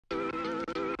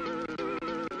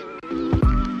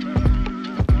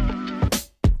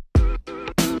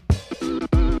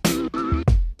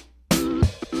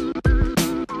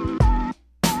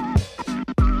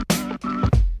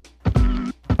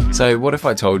So what if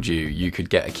I told you you could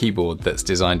get a keyboard that's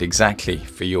designed exactly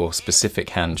for your specific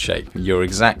hand shape? Your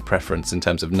exact preference in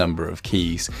terms of number of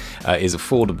keys, is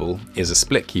affordable, is a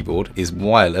split keyboard, is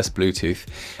wireless, Bluetooth,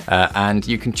 and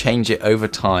you can change it over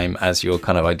time as your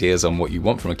kind of ideas on what you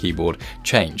want from a keyboard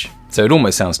change. So it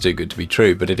almost sounds too good to be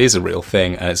true, but it is a real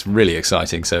thing and it's really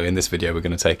exciting. So in this video, we're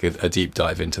going to take a deep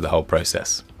dive into the whole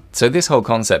process. So this whole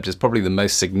concept is probably the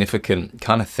most significant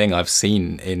kind of thing I've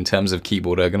seen in terms of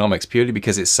keyboard ergonomics, purely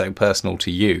because it's so personal to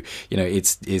you. You know,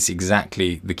 it's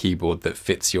exactly the keyboard that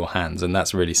fits your hands, and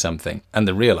that's really something. And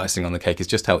the real icing on the cake is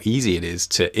just how easy it is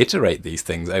to iterate these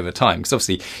things over time. Because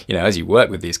obviously, you know, as you work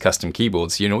with these custom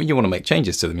keyboards, you know, you want to make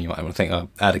changes to them. You might want to think, oh,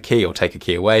 add a key or take a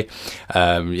key away,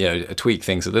 you know, tweak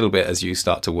things a little bit as you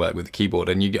start to work with the keyboard.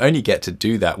 And you only get to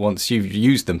do that once you've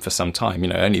used them for some time. You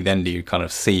know, only then do you kind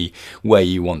of see where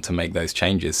you want to make those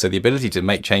changes. So the ability to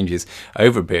make changes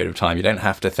over a period of time, you don't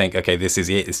have to think, okay, this is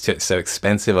it, it's so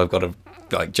expensive, I've got to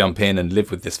like jump in and live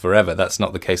with this forever. That's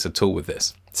not the case at all with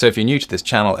this. So if you're new to this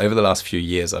channel, over the last few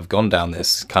years, I've gone down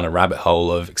this kind of rabbit hole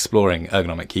of exploring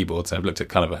ergonomic keyboards. I've looked at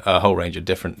kind of a whole range of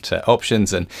different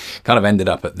options and kind of ended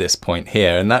up at this point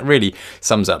here. And that really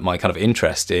sums up my kind of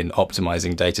interest in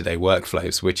optimizing day-to-day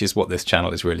workflows, which is what this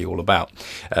channel is really all about.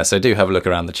 So do have a look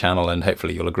around the channel and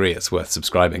hopefully you'll agree it's worth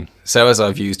subscribing. So as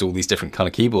I've used all these different kind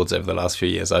of keyboards over the last few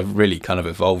years, I've really kind of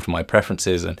evolved my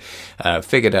preferences and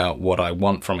figured out what I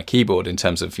want from a keyboard in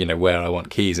terms of, you know, where I want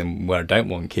keys and where I don't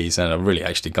want keys. And I've really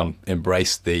actually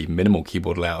embraced the minimal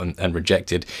keyboard layout and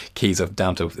rejected keys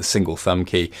down to a single thumb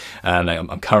key. And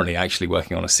I'm currently actually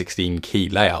working on a 16 key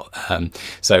layout.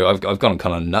 So I've gone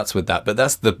kind of nuts with that. But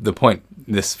that's the point.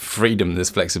 This freedom, this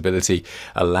flexibility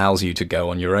allows you to go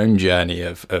on your own journey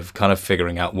of kind of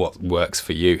figuring out what works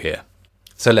for you here.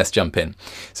 So let's jump in.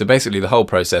 So basically the whole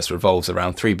process revolves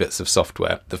around 3 bits of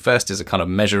software. The first is a kind of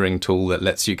measuring tool that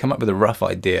lets you come up with a rough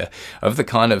idea of the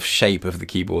kind of shape of the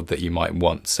keyboard that you might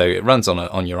want. So it runs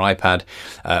on your iPad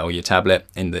or your tablet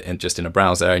just in a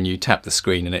browser, and you tap the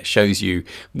screen and it shows you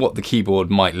what the keyboard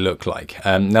might look like.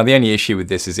 Now the only issue with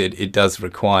this is it does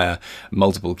require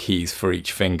multiple keys for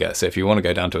each finger. So if you want to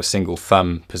go down to a single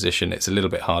thumb position, it's a little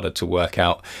bit harder to work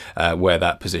out where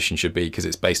that position should be, because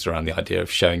it's based around the idea of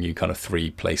showing you kind of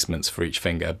 3 placements for each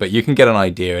finger. But you can get an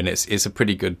idea, and it's a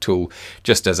pretty good tool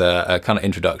just as a kind of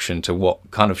introduction to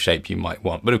what kind of shape you might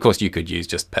want. But of course you could use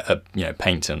just you know,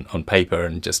 paint on paper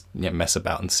and just, you know, mess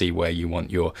about and see where you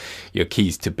want your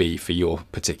keys to be for your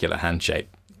particular hand shape.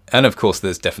 And of course,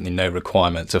 there's definitely no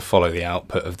requirement to follow the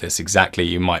output of this exactly.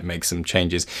 You might make some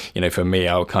changes. You know, for me,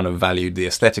 I kind of valued the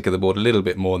aesthetic of the board a little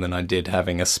bit more than I did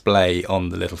having a splay on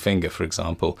the little finger, for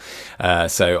example.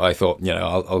 So I thought, you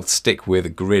know, I'll stick with a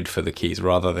grid for the keys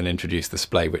rather than introduce the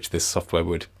splay, which this software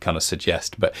would kind of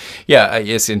suggest. But yeah,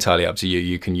 it's entirely up to you.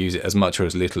 You can use it as much or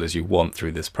as little as you want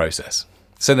through this process.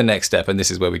 So the next step, and this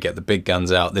is where we get the big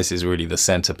guns out, this is really the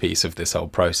centerpiece of this whole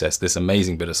process, this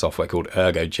amazing bit of software called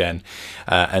Ergogen.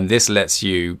 And this lets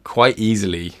you quite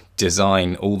easily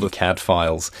design all the CAD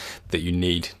files that you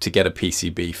need to get a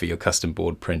PCB for your custom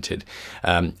board printed.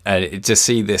 And to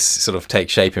see this sort of take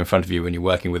shape in front of you when you're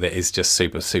working with it is just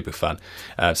super, super fun.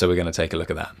 So we're going to take a look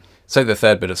at that. So the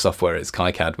third bit of software is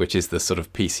KiCad, which is the sort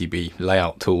of PCB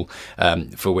layout tool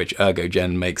for which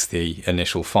Ergogen makes the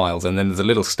initial files. And then there's a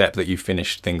little step that you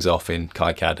finish things off in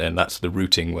KiCad, and that's the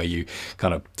routing, where you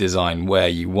kind of design where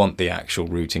you want the actual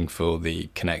routing for the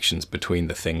connections between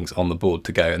the things on the board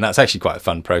to go. And that's actually quite a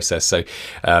fun process. So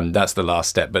that's the last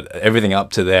step, but everything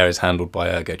up to there is handled by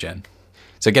Ergogen.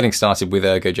 So getting started with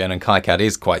Ergogen and KiCad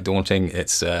is quite daunting.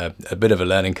 It's a bit of a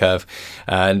learning curve,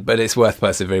 but it's worth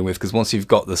persevering with, because once you've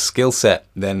got the skill set,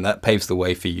 then that paves the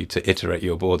way for you to iterate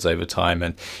your boards over time,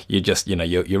 and you just, you know,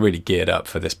 you're really geared up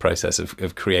for this process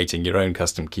of creating your own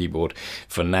custom keyboard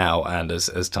for now and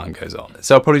as time goes on.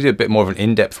 So I'll probably do a bit more of an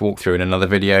in-depth walkthrough in another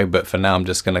video, but for now I'm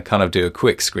just going to kind of do a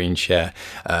quick screen share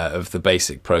of the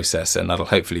basic process, and that'll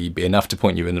hopefully be enough to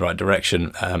point you in the right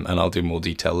direction, and I'll do more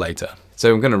detail later.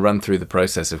 So I'm going to run through the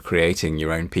process of creating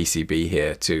your own PCB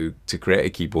here to create a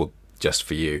keyboard just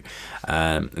for you.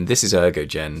 And this is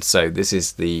Ergogen. So this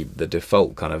is the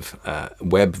default kind of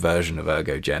web version of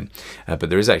Ergogen. But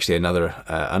there is actually another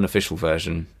unofficial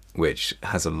version which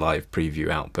has a live preview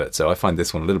output. So I find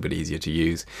this one a little bit easier to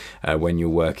use when you're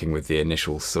working with the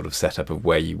initial sort of setup of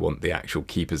where you want the actual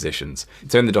key positions.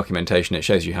 So in the documentation, it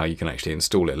shows you how you can actually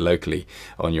install it locally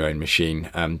on your own machine.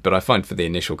 But I find for the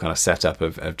initial kind of setup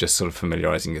of just sort of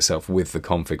familiarizing yourself with the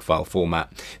config file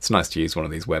format, it's nice to use one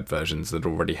of these web versions that are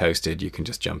already hosted. You can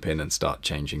just jump in and start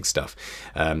changing stuff.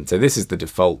 So this is the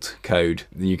default code.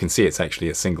 You can see it's actually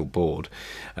a single board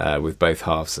with both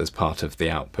halves as part of the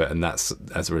output, and that's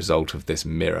as a result of this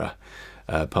mirror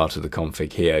part of the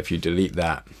config here. If you delete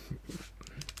that,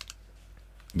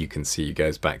 you can see it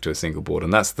goes back to a single board,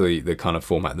 and that's the kind of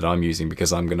format that I'm using,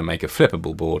 because I'm going to make a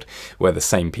flippable board where the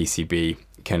same PCB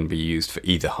can be used for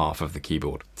either half of the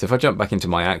keyboard. So if I jump back into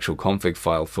my actual config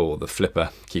file for the flipper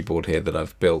keyboard here that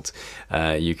I've built,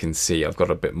 you can see I've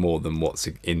got a bit more than what's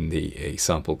in the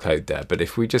sample code there. But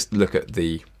if we just look at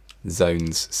the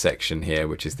zones section here,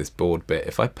 which is this board bit,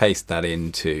 if I paste that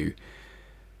into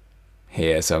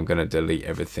here, so I'm going to delete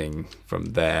everything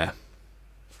from there.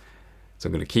 So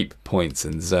I'm going to keep points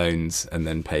and zones and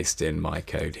then paste in my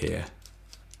code here.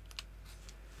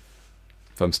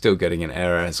 If I'm still getting an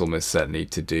error, it's almost certainly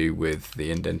to do with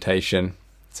the indentation.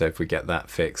 So if we get that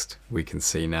fixed, we can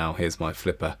see now, here's my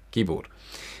flipper keyboard.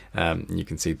 You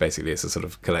can see basically it's a sort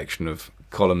of collection of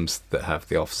columns that have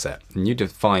the offset. And you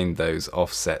define those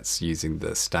offsets using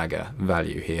the stagger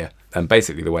value here. And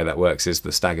basically the way that works is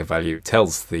the stagger value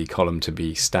tells the column to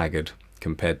be staggered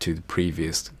compared to the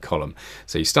previous column.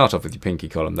 So you start off with your pinky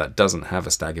column that doesn't have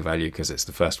a stagger value because it's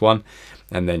the first one,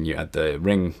 and then you add the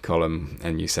ring column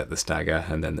and you set the stagger,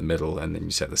 and then the middle, and then you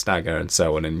set the stagger, and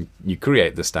so on, and you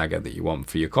create the stagger that you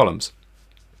want for your columns.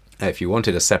 If you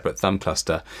wanted a separate thumb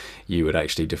cluster, you would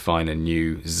actually define a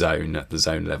new zone at the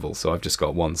zone level. So I've just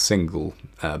got one single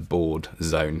board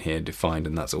zone here defined,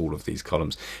 and that's all of these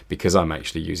columns, because I'm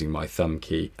actually using my thumb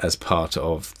key as part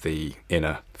of the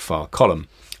inner far column.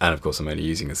 And of course I'm only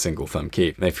using a single thumb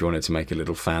key. If you wanted to make a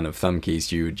little fan of thumb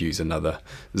keys, you would use another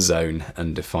zone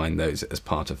and define those as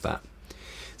part of that.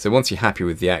 So once you're happy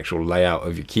with the actual layout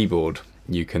of your keyboard,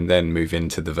 you can then move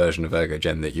into the version of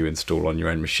Ergogen that you install on your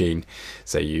own machine.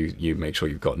 So you make sure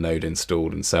you've got Node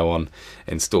installed and so on,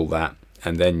 install that,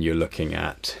 and then you're looking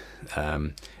at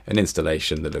an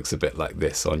installation that looks a bit like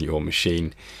this on your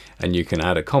machine, and you can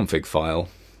add a config file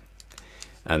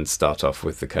and start off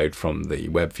with the code from the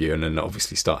web view, and then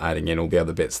obviously start adding in all the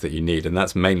other bits that you need, and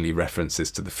that's mainly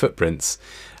references to the footprints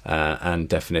and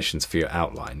definitions for your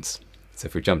outlines. So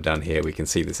if we jump down here, we can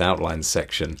see this outlines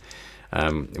section.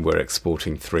 We're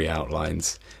exporting 3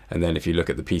 outlines, and then if you look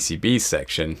at the PCBs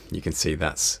section, you can see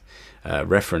that's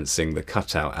referencing the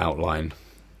cutout outline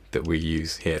that we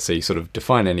use here. So you sort of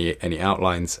define any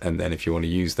outlines, and then if you want to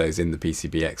use those in the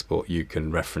PCB export, you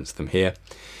can reference them here.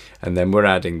 And then we're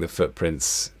adding the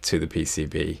footprints to the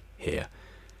PCB here.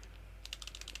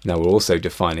 Now we're also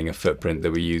defining a footprint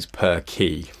that we use per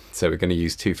key. So we're going to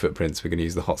use 2 footprints. We're going to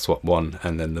use the hot swap one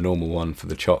and then the normal one for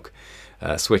the chock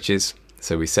switches.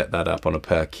 So we set that up on a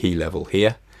per key level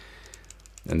here.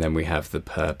 And then we have the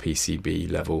per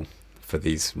PCB level for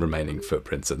these remaining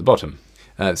footprints at the bottom.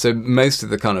 So most of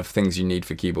the kind of things you need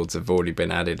for keyboards have already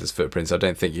been added as footprints. I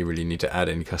don't think you really need to add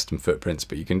any custom footprints,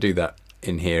 but you can do that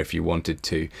in here if you wanted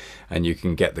to, and you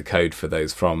can get the code for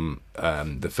those from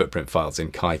the footprint files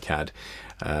in KiCad.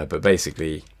 But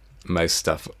basically most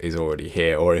stuff is already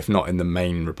here, or if not in the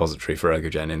main repository for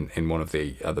Ergogen, in one of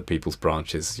the other people's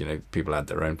branches. You know, people add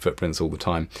their own footprints all the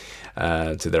time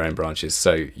to their own branches,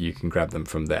 so you can grab them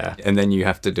from there. And then you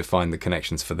have to define the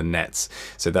connections for the nets.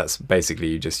 So that's basically,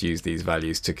 you just use these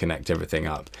values to connect everything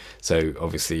up. So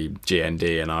obviously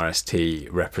GND and RST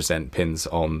represent pins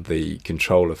on the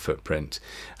controller footprint,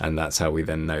 and that's how we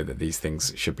then know that these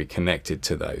things should be connected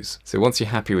to those. So once you're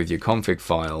happy with your config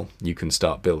file, you can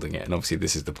start building it, and obviously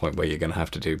this is the point where you're going to have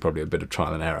to do probably a bit of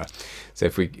trial and error. So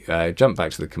if we jump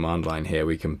back to the command line here,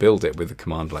 we can build it with a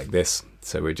command like this.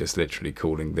 So we're just literally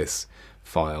calling this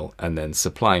file and then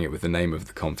supplying it with the name of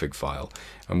the config file.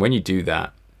 And when you do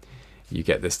that, you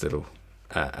get this little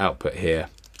output here.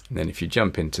 And then if you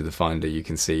jump into the Finder, you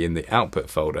can see in the output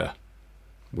folder,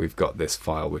 we've got this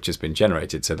file which has been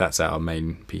generated. So that's our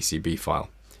main PCB file.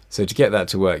 So to get that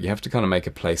to work, you have to kind of make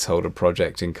a placeholder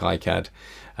project in KiCad.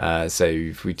 So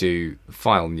if we do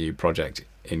File New Project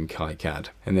in KiCad,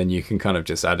 and then you can kind of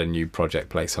just add a new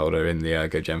project placeholder in the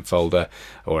Ergogen folder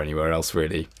or anywhere else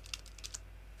really.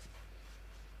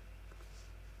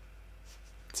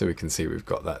 So we can see we've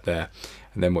got that there.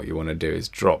 And then what you want to do is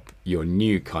drop your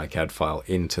new KiCad file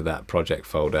into that project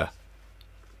folder.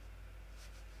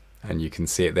 And you can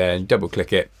see it there, and double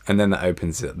click it, and then that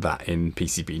opens that in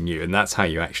PCB New, and that's how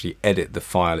you actually edit the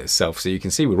file itself. So you can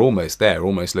see we're almost there,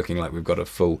 almost looking like we've got a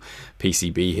full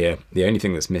PCB here. The only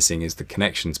thing that's missing is the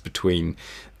connections between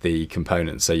the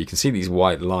components. So you can see these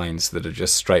white lines that are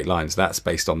just straight lines. That's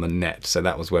based on the net. So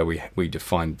that was where we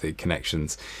defined the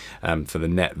connections for the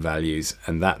net values,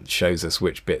 and that shows us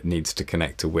which bit needs to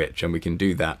connect to which, and we can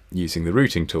do that using the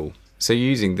routing tool. So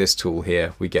using this tool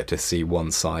here, we get to see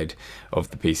one side of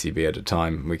the PCB at a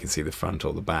time. We can see the front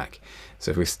or the back.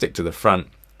 So if we stick to the front,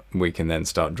 we can then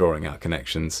start drawing our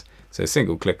connections. So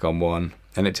single click on one,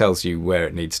 and it tells you where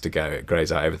it needs to go. It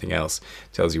grays out everything else,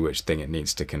 tells you which thing it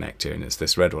needs to connect to, and it's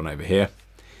this red one over here.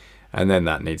 And then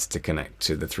that needs to connect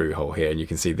to the through hole here, and you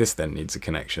can see this then needs a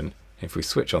connection. If we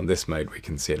switch on this mode, we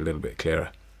can see it a little bit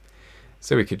clearer.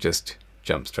 So we could just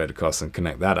jump straight across and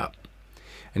connect that up.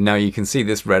 And now you can see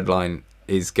this red line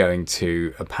is going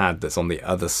to a pad that's on the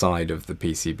other side of the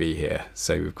PCB here.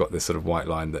 So we've got this sort of white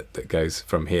line that goes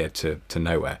from here to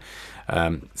nowhere.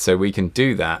 So we can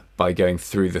do that by going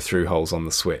through the through holes on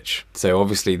the switch. So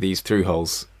obviously these through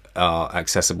holes are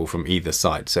accessible from either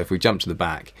side. So if we jump to the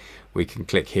back, we can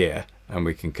click here and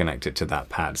we can connect it to that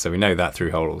pad. So we know that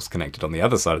through hole is connected on the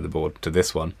other side of the board to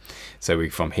this one. So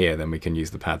from here, then we can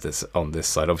use the pad that's on this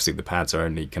side. Obviously the pads are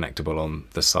only connectable on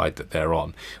the side that they're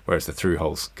on, whereas the through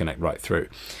holes connect right through.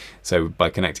 So by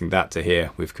connecting that to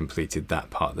here, we've completed that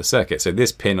part of the circuit. So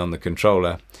this pin on the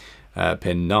controller,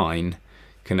 pin 9,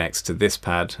 connects to this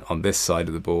pad on this side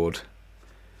of the board,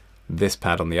 this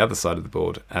pad on the other side of the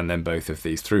board, and then both of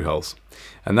these through holes.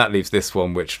 And that leaves this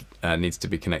one which needs to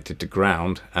be connected to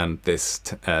ground, and this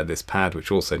pad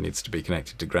which also needs to be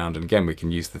connected to ground. And again, we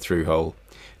can use the through hole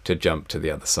to jump to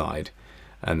the other side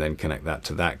and then connect that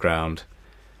to that ground.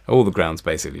 All the grounds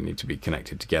basically need to be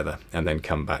connected together and then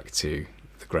come back to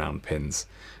the ground pins,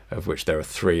 of which there are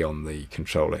 3 on the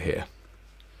controller here.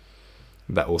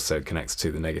 That also connects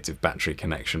to the negative battery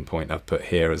connection point I've put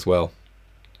here as well.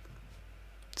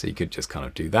 So you could just kind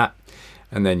of do that,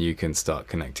 and then you can start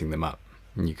connecting them up.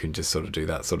 And you can just sort of do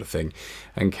that sort of thing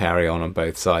and carry on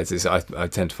both sides. I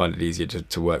tend to find it easier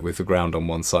to work with the ground on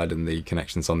one side and the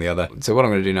connections on the other. So what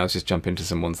I'm going to do now is just jump into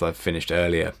some ones that I've finished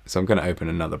earlier. So I'm going to open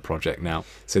another project now.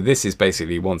 So this is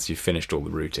basically once you've finished all the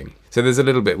routing. So there's a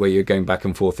little bit where you're going back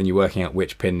and forth and you're working out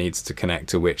which pin needs to connect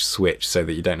to which switch, so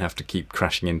that you don't have to keep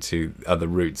crashing into other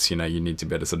routes. You know, you need to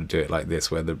be able to sort of do it like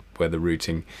this, where the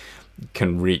routing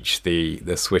can reach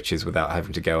the switches without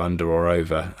having to go under or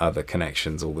over other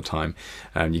connections all the time.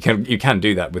 You can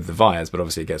do that with the vias, but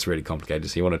obviously it gets really complicated,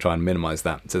 so you want to try and minimize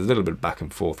that. So there's a little bit of back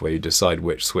and forth where you decide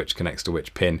which switch connects to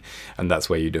which pin, and that's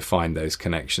where you define those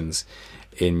connections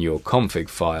in your config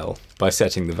file by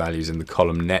setting the values in the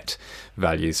column net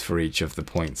values for each of the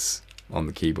points on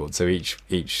the keyboard. So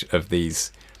each of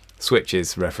these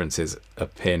switches references a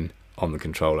pin on the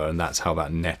controller, and that's how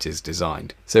that net is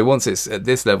designed. So once it's at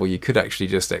this level, you could actually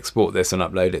just export this and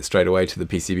upload it straight away to the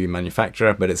PCB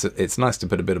manufacturer, but it's nice to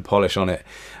put a bit of polish on it,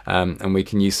 and we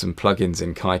can use some plugins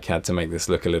in KiCad to make this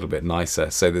look a little bit nicer.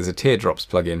 So there's a teardrops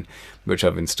plugin which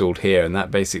I've installed here, and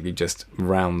that basically just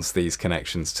rounds these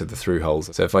connections to the through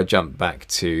holes. So if I jump back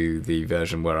to the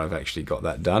version where I've actually got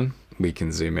that done, we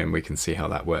can zoom in, we can see how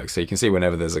that works. So you can see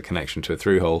whenever there's a connection to a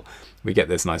through hole, we get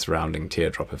this nice rounding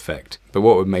teardrop effect. But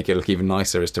what would make it look even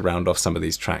nicer is to round off some of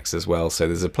these tracks as well. So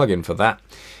there's a plugin for that,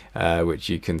 which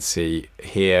you can see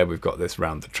here. We've got this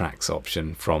round the tracks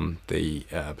option from the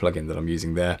plugin that I'm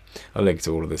using there. I'll link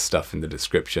to all of this stuff in the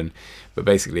description. But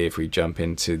basically, if we jump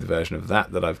into the version of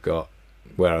that I've got,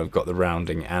 where I've got the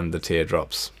rounding and the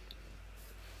teardrops,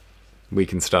 we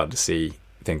can start to see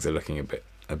things are looking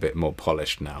a bit more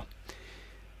polished now.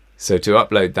 So to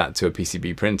upload that to a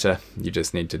PCB printer, you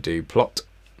just need to do plot,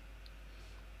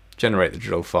 generate the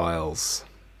drill files,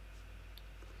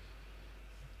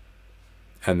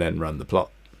 and then run the plot.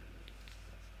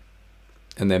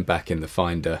 And then back in the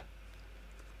Finder,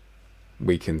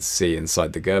 we can see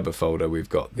inside the Gerber folder, we've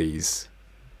got these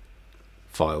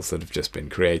files that have just been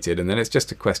created, and then it's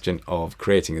just a question of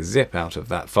creating a zip out of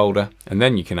that folder, and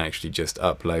then you can actually just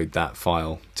upload that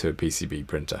file to a PCB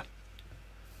printer.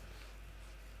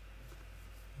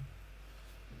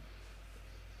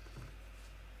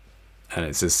 And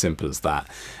it's as simple as that.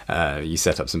 You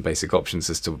set up some basic options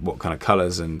as to what kind of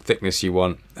colors and thickness you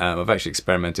want. I've actually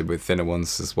experimented with thinner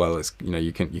ones as well. As you know,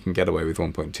 you can get away with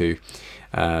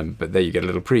 1.2, but there you get a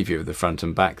little preview of the front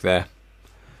and back there.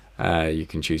 You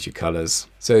can choose your colors.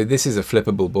 So this is a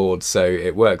flippable board, so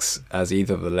it works as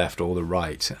either the left or the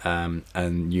right,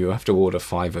 and you have to order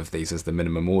 5 of these as the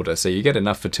minimum order, so you get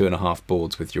enough for 2.5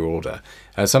 boards with your order.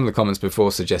 Some of the comments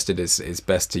before suggested it's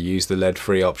best to use the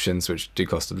lead-free options, which do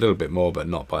cost a little bit more, but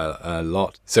not by a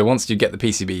lot. So once you get the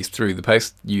PCBs through the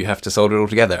post, you have to solder it all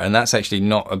together, and that's actually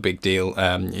not a big deal.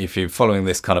 If you're following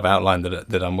this kind of outline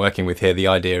that I'm working with here, the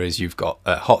idea is you've got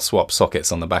hot swap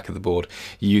sockets on the back of the board.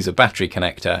 You use a battery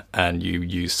connector, and you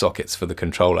use sockets for the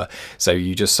controller. So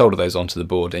you just solder those onto the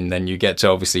board, and then you get to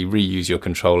obviously reuse your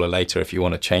controller later if you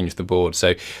want to change the board.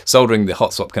 So soldering the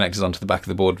hot swap connectors onto the back of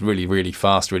the board, really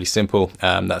fast, really simple.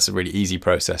 That's a really easy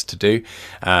process to do.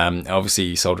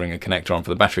 Obviously soldering a connector on for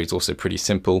the battery is also pretty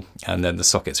simple, and then the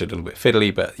sockets are a little bit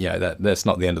fiddly, but yeah, that's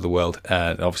not the end of the world.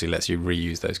 It obviously lets you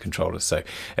reuse those controllers, so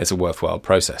it's a worthwhile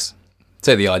process.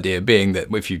 So the idea being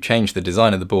that if you change the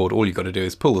design of the board, all you've got to do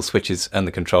is pull the switches and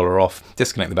the controller off,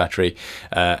 disconnect the battery,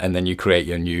 and then you create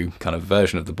your new kind of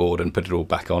version of the board and put it all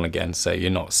back on again. So you're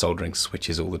not soldering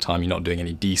switches all the time, you're not doing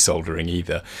any desoldering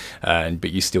either,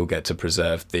 but you still get to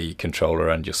preserve the controller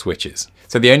and your switches.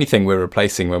 So the only thing we're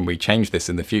replacing when we change this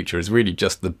in the future is really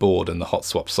just the board and the hot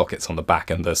swap sockets on the back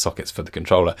and the sockets for the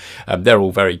controller. They're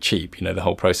all very cheap, you know, the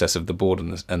whole process of the board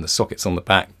and the sockets on the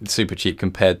back, super cheap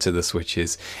compared to the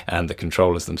switches and the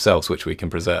controllers themselves, which we can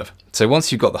preserve. So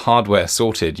once you've got the hardware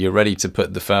sorted, you're ready to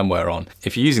put the firmware on.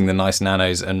 If you're using the nice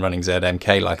nanos and running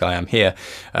ZMK like I am here,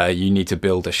 you need to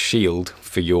build a shield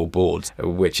for your board,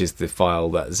 which is the file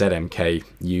that ZMK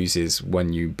uses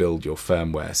when you build your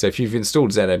firmware. So if you've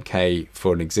installed ZMK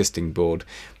for an existing board,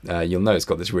 you'll know it's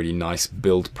got this really nice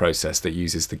build process that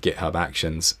uses the GitHub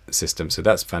Actions system. So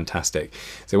that's fantastic.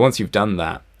 So once you've done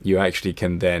that, you actually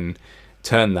can then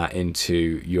turn that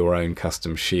into your own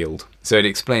custom shield. So it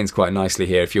explains quite nicely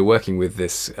here, if you're working with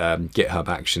this GitHub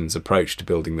Actions approach to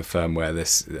building the firmware,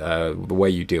 the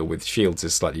way you deal with shields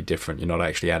is slightly different. You're not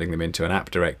actually adding them into an app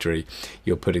directory,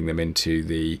 you're putting them into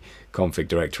the config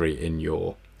directory in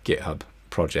your GitHub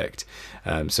project.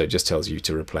 So it just tells you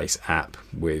to replace app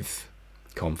with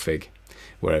config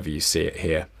wherever you see it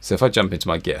here. So if I jump into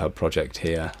my GitHub project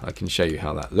here, I can show you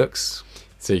how that looks.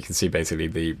 So you can see basically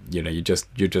you've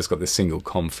just got this single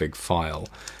config file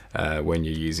when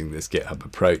you're using this GitHub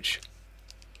approach.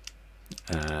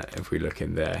 If we look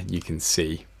in there, you can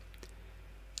see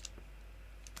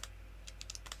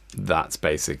that's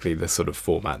basically the sort of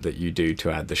format that you do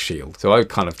to add the shield. So I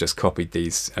kind of just copied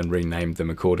these and renamed them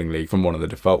accordingly from one of the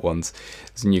default ones,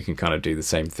 and you can kind of do the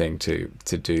same thing to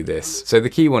do this. So the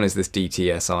key one is this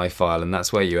DTSI file, and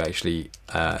that's where you actually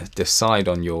decide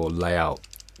on your layout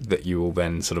that you will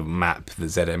then sort of map the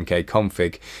ZMK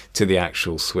config to the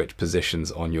actual switch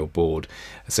positions on your board.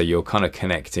 So you're kind of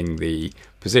connecting the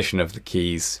position of the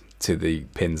keys to the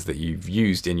pins that you've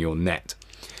used in your net.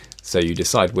 So you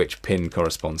decide which pin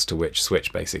corresponds to which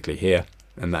switch basically here,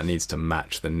 and that needs to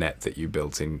match the net that you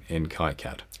built in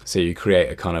KiCad. So you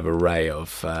create a kind of array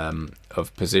of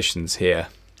positions here,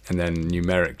 and then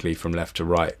numerically from left to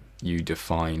right you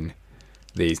define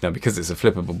these. Now because it's a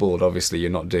flippable board, obviously you're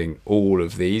not doing all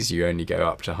of these, you only go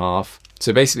up to half.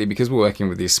 So basically, because we're working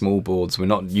with these small boards, we're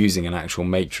not using an actual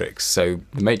matrix. So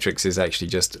the matrix is actually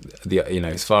just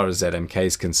as far as ZMK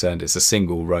is concerned, it's a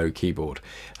single row keyboard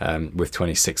with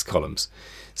 26 columns.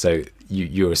 So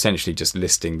you're essentially just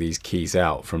listing these keys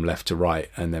out from left to right,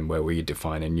 and then where we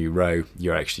define a new row,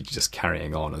 you're actually just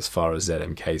carrying on as far as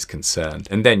ZMK is concerned.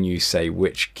 And then you say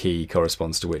which key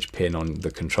corresponds to which pin on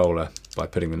the controller by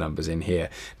putting the numbers in here.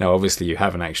 Now obviously you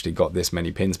haven't actually got this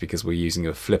many pins because we're using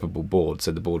a flippable board,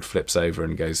 so the board flips over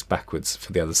and goes backwards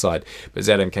for the other side, but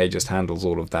ZMK just handles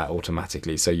all of that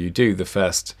automatically. So you do the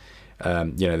first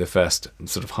the first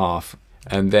sort of half,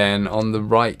 and then on the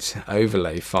right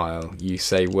overlay file you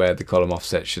say where the column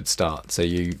offset should start. So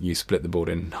you split the board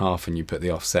in half and you put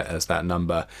the offset as that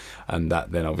number, and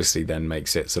that then obviously then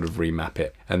makes it sort of remap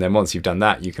it. And then once you've done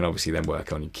that, you can obviously then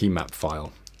work on your key map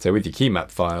file. So with your key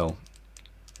map file,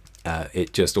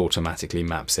 it just automatically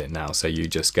maps it now. So you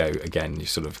just go again,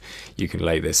 you can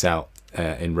lay this out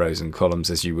in rows and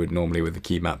columns as you would normally with the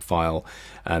key map file,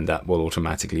 and that will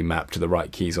automatically map to the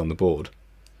right keys on the board.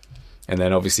 And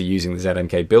then obviously using the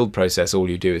ZMK build process, all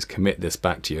you do is commit this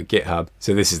back to your GitHub.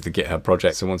 So this is the GitHub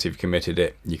project. So once you've committed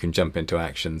it, you can jump into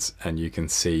actions and you can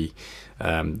see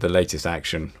the latest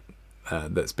action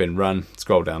that's been run.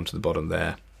 Scroll down to the bottom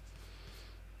there,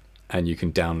 and you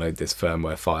can download this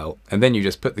firmware file. And then you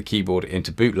just put the keyboard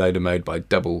into bootloader mode by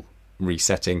double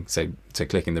resetting. So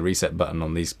clicking the reset button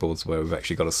on these boards where we've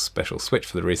actually got a special switch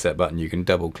for the reset button, you can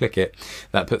double click it.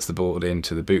 That puts the board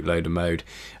into the bootloader mode,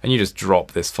 and you just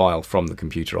drop this file from the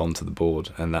computer onto the board,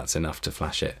 and that's enough to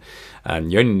flash it.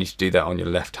 And you only need to do that on your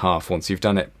left half. Once you've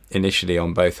done it initially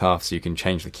on both halves, you can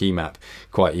change the key map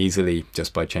quite easily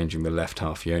just by changing the left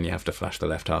half. You only have to flash the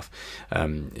left half.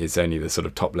 It's only the sort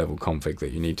of top level config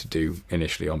that you need to do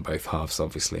initially on both halves,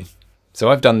 obviously. So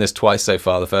I've done this twice so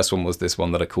far. The first one was this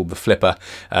one that I called the flipper.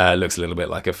 It looks a little bit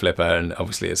like a flipper, and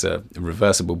obviously it's a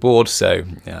reversible board, so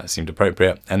yeah, it seemed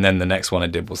appropriate. And then the next one I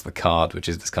did was the card, which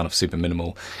is this kind of super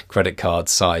minimal credit card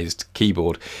sized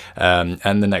keyboard.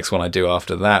 And the next one I do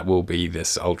after that will be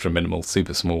this ultra minimal,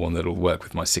 super small one that will work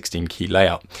with my 16 key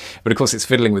layout. But of course it's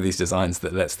fiddling with these designs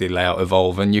that lets the layout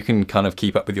evolve, and you can kind of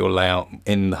keep up with your layout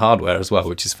in the hardware as well,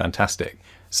 which is fantastic.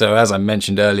 So as I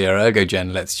mentioned earlier,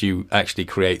 Ergogen lets you actually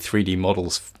create 3D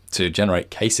models to generate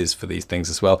cases for these things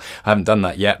as well. I haven't done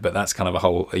that yet, but that's kind of a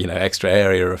whole extra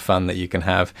area of fun that you can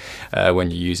have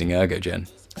when you're using Ergogen.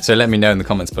 So let me know in the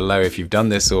comments below if you've done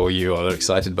this, or you are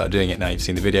excited about doing it now you've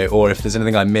seen the video, or if there's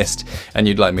anything I missed and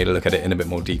you'd like me to look at it in a bit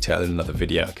more detail in another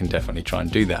video. I can definitely try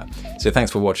and do that. So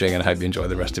thanks for watching, and I hope you enjoy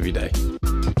the rest of your day.